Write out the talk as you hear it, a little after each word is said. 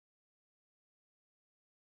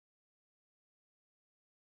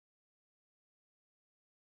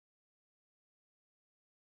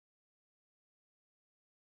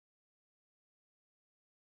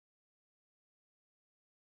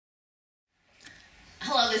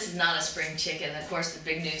this is not a spring chicken. Of course, the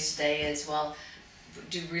big news today is, well,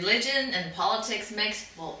 do religion and politics mix?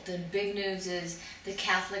 Well, the big news is the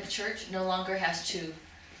Catholic Church no longer has to,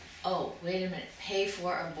 oh, wait a minute, pay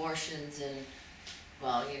for abortions and,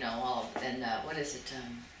 well, you know, what is it?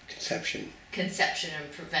 Conception. Conception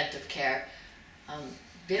and preventive care.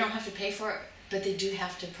 They don't have to pay for it, but they do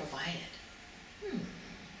have to provide it.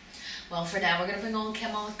 Well, for now, we're going to bring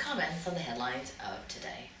Oldecam on with comments on the headlines of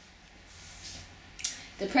today.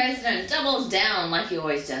 The president doubles down like he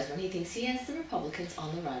always does when he thinks he has the Republicans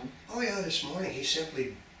on the run. Oh yeah, this morning he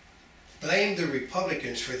simply blamed the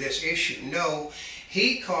Republicans for this issue. No,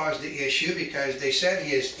 he caused the issue because they said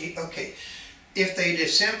okay, if they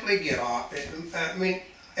just simply get off, I mean,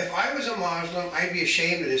 if I was a Muslim, I'd be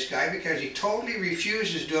ashamed of this guy because he totally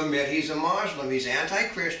refuses to admit he's a Muslim. He's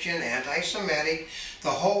anti-Christian, anti-Semitic. The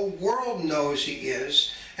whole world knows he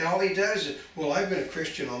is. And all he does is, well, I've been a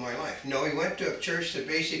Christian all my life. No, he went to a church that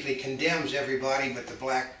basically condemns everybody but the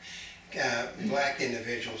black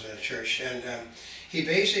individuals in the church. And he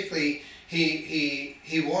basically,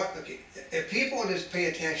 if people just pay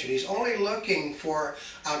attention, he's only looking for,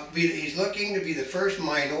 he's looking to be the first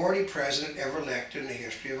minority president ever elected in the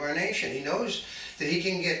history of our nation. He knows that he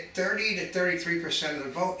can get 30 to 33% of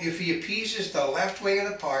the vote if he appeases the left wing of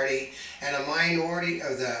the party and a minority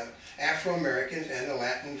of the Afro-Americans and the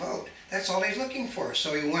Latin vote. That's all he's looking for.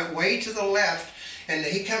 So he went way to the left, and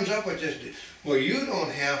he comes up with this, well, you don't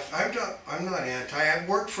have, I'm not anti, I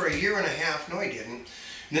worked for a year and a half. No, he didn't.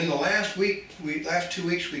 And then the last 2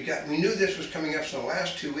 weeks we knew this was coming up, so the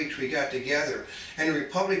last 2 weeks we got together, and the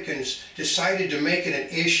Republicans decided to make it an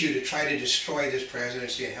issue to try to destroy this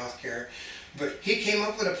presidency and health care. But he came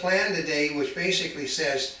up with a plan today which basically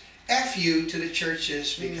says, F you to the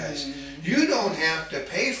churches because you don't have to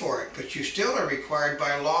pay for it, but you still are required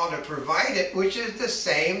by law to provide it, which is the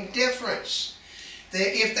same difference.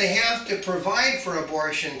 If they have to provide for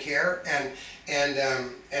abortion care and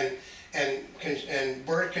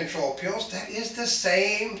birth control pills, that is the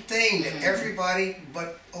same thing to everybody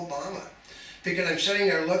but Obama. Because I'm sitting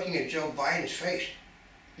there looking at Joe Biden's face.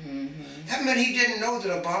 That meant he didn't know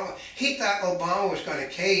that he thought Obama was going to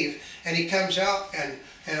cave, and he comes out and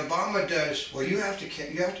Obama does, well, you have to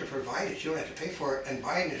provide it, you don't have to pay for it, and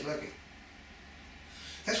Biden is looking.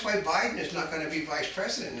 That's why Biden is not going to be vice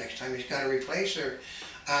president next time. He's going to replace her.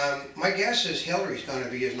 My guess is Hillary's going to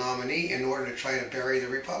be his nominee in order to try to bury the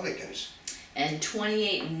Republicans. And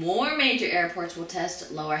 28 more major airports will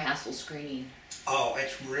test lower hassle screening. Oh,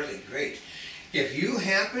 it's really great. If you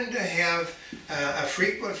happen to have a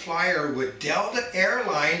frequent flyer with Delta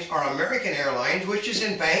Airlines or American Airlines, which is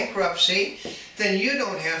in bankruptcy, then you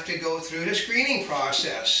don't have to go through the screening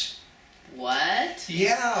process. What?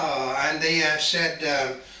 Yeah, and they said,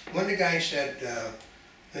 one of the guys said,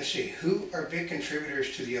 let's see, who are big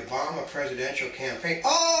contributors to the Obama presidential campaign?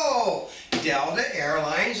 Oh, Delta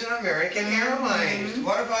Airlines and American Airlines.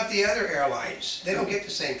 What about the other airlines? They don't get the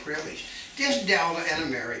same privilege. Just Delta and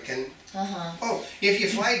American. Oh, if you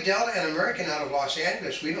fly Delta and American out of Los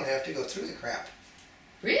Angeles, we don't have to go through the crap.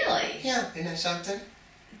 Really? Yeah, isn't that something?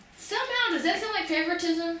 Somehow, does that sound like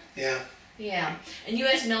favoritism? Yeah. Yeah. And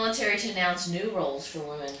U.S. military to announce new roles for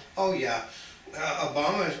women. Oh, yeah.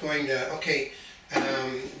 Obama is going to, okay,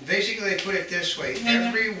 basically they put it this way.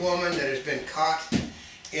 Every woman that has been caught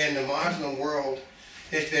in the Muslim world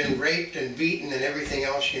has been raped and beaten and everything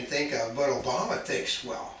else you can think of. But Obama thinks,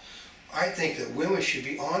 well, I think that women should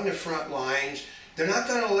be on the front lines. They're not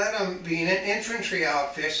going to let them be in infantry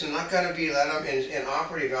outfits. They're not going to be let them in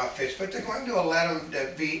operative outfits, but they're going to let them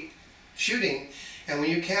be shooting. And when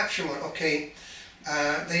you capture one, okay,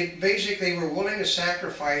 they basically were willing to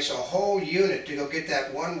sacrifice a whole unit to go get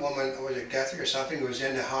that one woman, was it Guthrie or something, who was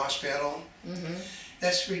in the hospital.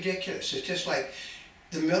 That's ridiculous. It's just like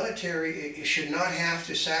the military should not have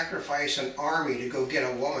to sacrifice an army to go get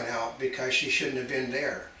a woman out because she shouldn't have been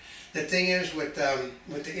there. The thing is, with the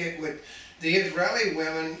Israeli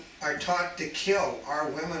women are taught to kill. Our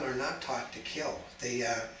women are not taught to kill.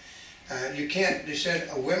 You can't. They said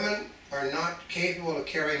women are not capable of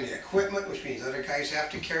carrying the equipment, which means other guys have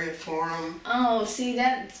to carry it for them. Oh, see,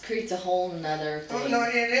 that creates a whole nother thing. Oh no,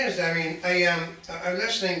 it is. I mean, I'm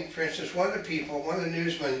listening. For instance, one of the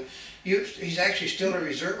newsmen. He's actually still a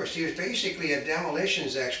reservist. He was basically a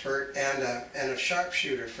demolitions expert and a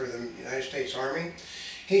sharpshooter for the United States Army.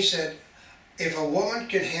 He said, if a woman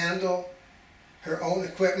can handle her own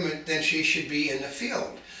equipment, then she should be in the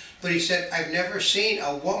field. But he said, I've never seen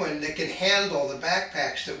a woman that can handle the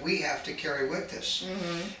backpacks that we have to carry with us.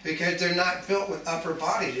 Because they're not built with upper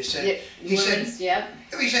bodies. He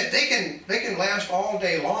said they can last all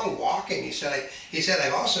day long walking. He said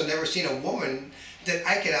I've also never seen a woman that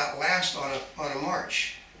I could outlast on a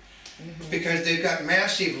march. Because they've got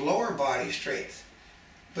massive lower body strength.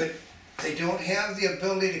 But they don't have the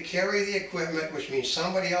ability to carry the equipment, which means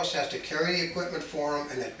somebody else has to carry the equipment for them,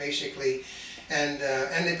 and that basically, and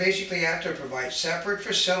they basically have to provide separate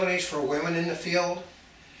facilities for women in the field.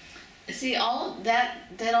 See, all that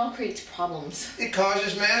all creates problems. It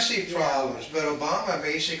causes massive problems, but Obama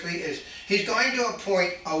basically he's going to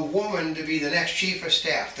appoint a woman to be the next chief of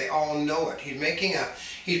staff. They all know it.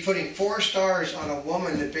 He's putting 4 stars on a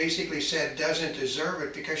woman that basically said doesn't deserve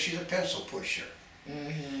it because she's a pencil pusher.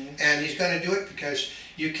 And he's going to do it because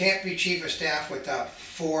you can't be chief of staff without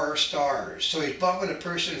 4 stars. So he's bumping a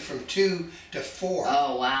person from 2 to 4.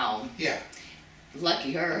 Oh, wow. Yeah.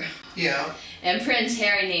 Lucky her. Yeah. And Prince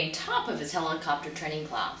Harry named top of his helicopter training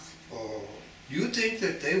class. Oh, you think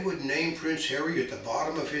that they would name Prince Harry at the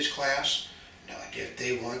bottom of his class? Not if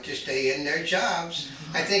they want to stay in their jobs.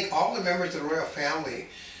 I think all the members of the royal family.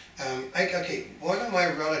 Okay, one of my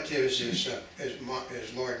relatives is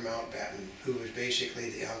Lord Mountbatten, who was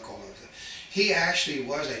basically the uncle of the. He actually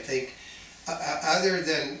was, I think, other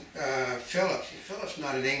than Philip. Philip's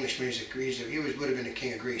not an Englishman; he's a Greece. He would have been the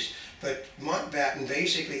king of Greece. But Mountbatten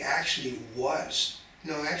basically actually was.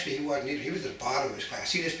 No, actually he wasn't either. He was at the bottom of his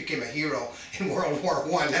class. He just became a hero in World War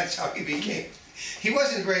I. That's how he became. He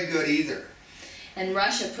wasn't very good either. And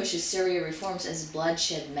Russia pushes Syria reforms as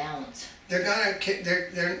bloodshed mounts.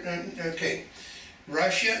 Okay.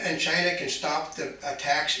 Russia and China can stop the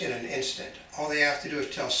attacks in an instant. All they have to do is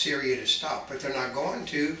tell Syria to stop, but they're not going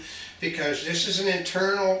to, because this is an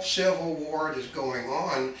internal civil war that's going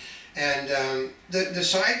on, and the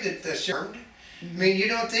side that the armed. I mean, you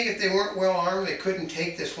don't think if they weren't well armed, they couldn't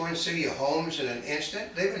take this one city of Homs in an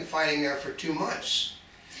instant? They've been fighting there for 2 months.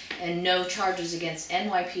 And no charges against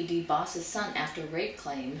NYPD boss's son after rape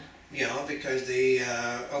claim. Yeah, because they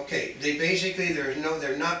basically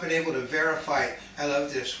they've not been able to verify. I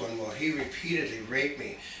love this one. Well, he repeatedly raped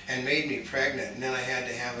me and made me pregnant, and then I had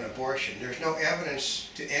to have an abortion. There's no evidence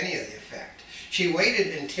to any of the effect. She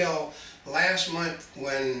waited until last month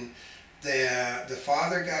when the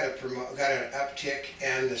father got an uptick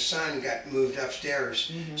and the son got moved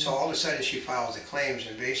upstairs. So all of a sudden she files the claims,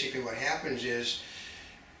 and basically what happens is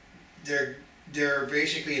they're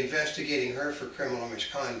basically investigating her for criminal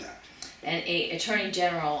misconduct. And Attorney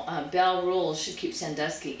General Bell rules should keep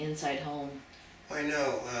Sandusky inside home. I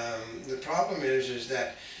know. The problem is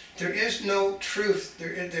that there is no truth.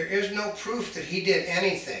 There is no proof that he did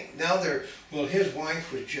anything. Now his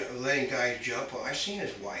wife was letting guys jump. Well, I've seen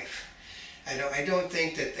his wife. I don't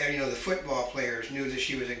think that the football players knew that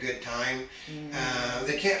she was a good time.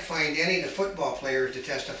 They can't find any of the football players to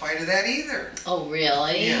testify to that either. Oh,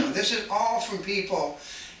 really? Yeah, this is all from people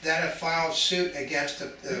that have filed suit against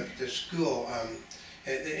the school.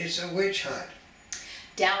 It's a witch hunt.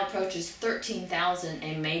 Dow approaches 13,000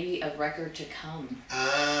 and maybe a record to come.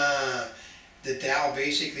 The Dow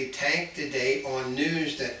basically tanked today on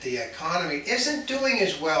news that the economy isn't doing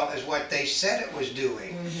as well as what they said it was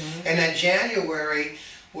doing. And that January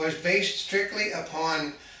was based strictly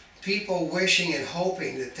upon people wishing and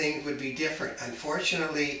hoping that things would be different.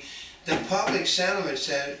 Unfortunately, the public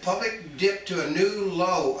sentiment public dipped to a new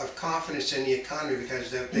low of confidence in the economy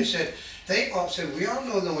because they all said, we all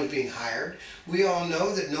know no one's being hired. We all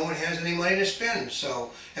know that no one has any money to spend.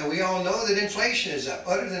 And we all know that inflation is up.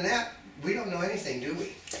 Other than that, we don't know anything, do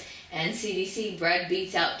we? And CDC, bread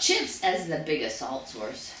beats out chips as the biggest salt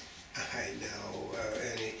source. I know.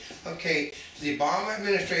 Okay, the Obama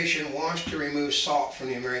administration wants to remove salt from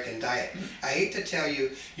the American diet. I hate to tell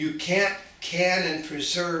you, you can't can and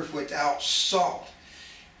preserve without salt.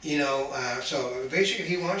 So basically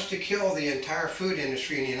he wants to kill the entire food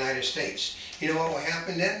industry in the United States. You know what will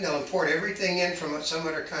happen then? They'll import everything in from some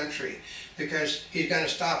other country because he's going to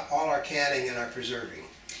stop all our canning and our preserving.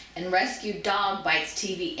 And rescued dog bites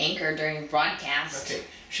TV anchor during broadcast. Okay,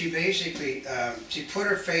 she basically, she put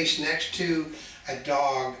her face next to a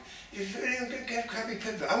dog.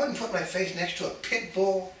 I wouldn't put my face next to a pit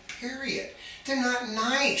bull, period. They're not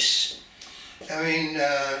nice. I mean,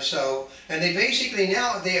 and they basically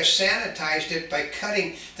now, they have sanitized it by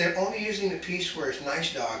cutting, they're only using the piece where it's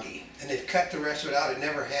nice doggy, and they've cut the rest of it out. It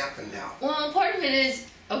never happened now. Well, part of it is,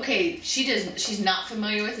 okay, she's not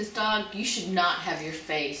familiar with this dog. You should not have your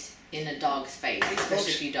face in a dog's face,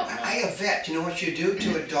 especially if you don't know. I a vet. You know what you do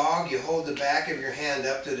to a dog? You hold the back of your hand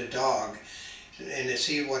up to the dog and to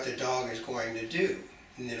see what the dog is going to do.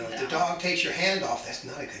 You know, if the dog takes your hand off, that's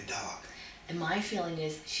not a good dog. And my feeling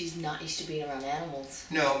is she's not used to being around animals.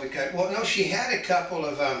 No, because, well, no, she had a couple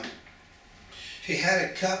of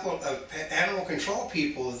animal control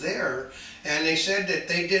people there, and they said that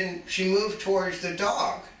they didn't, she moved towards the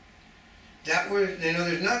dog. That was, you know,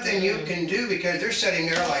 there's nothing you can do because they're sitting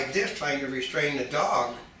there like this trying to restrain the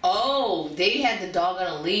dog. Oh, they had the dog on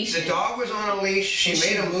a leash. The dog was on a leash. She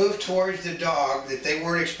made a move towards the dog that they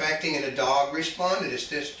weren't expecting, and the dog responded. It's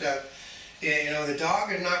just, you know, the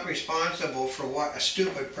dog is not responsible for what a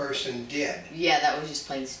stupid person did. Yeah, that was just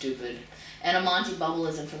plain stupid. And a Monty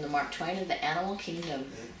Bubbleism from the Mark Twain of the Animal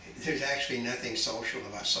Kingdom. There's actually nothing social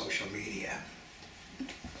about social media.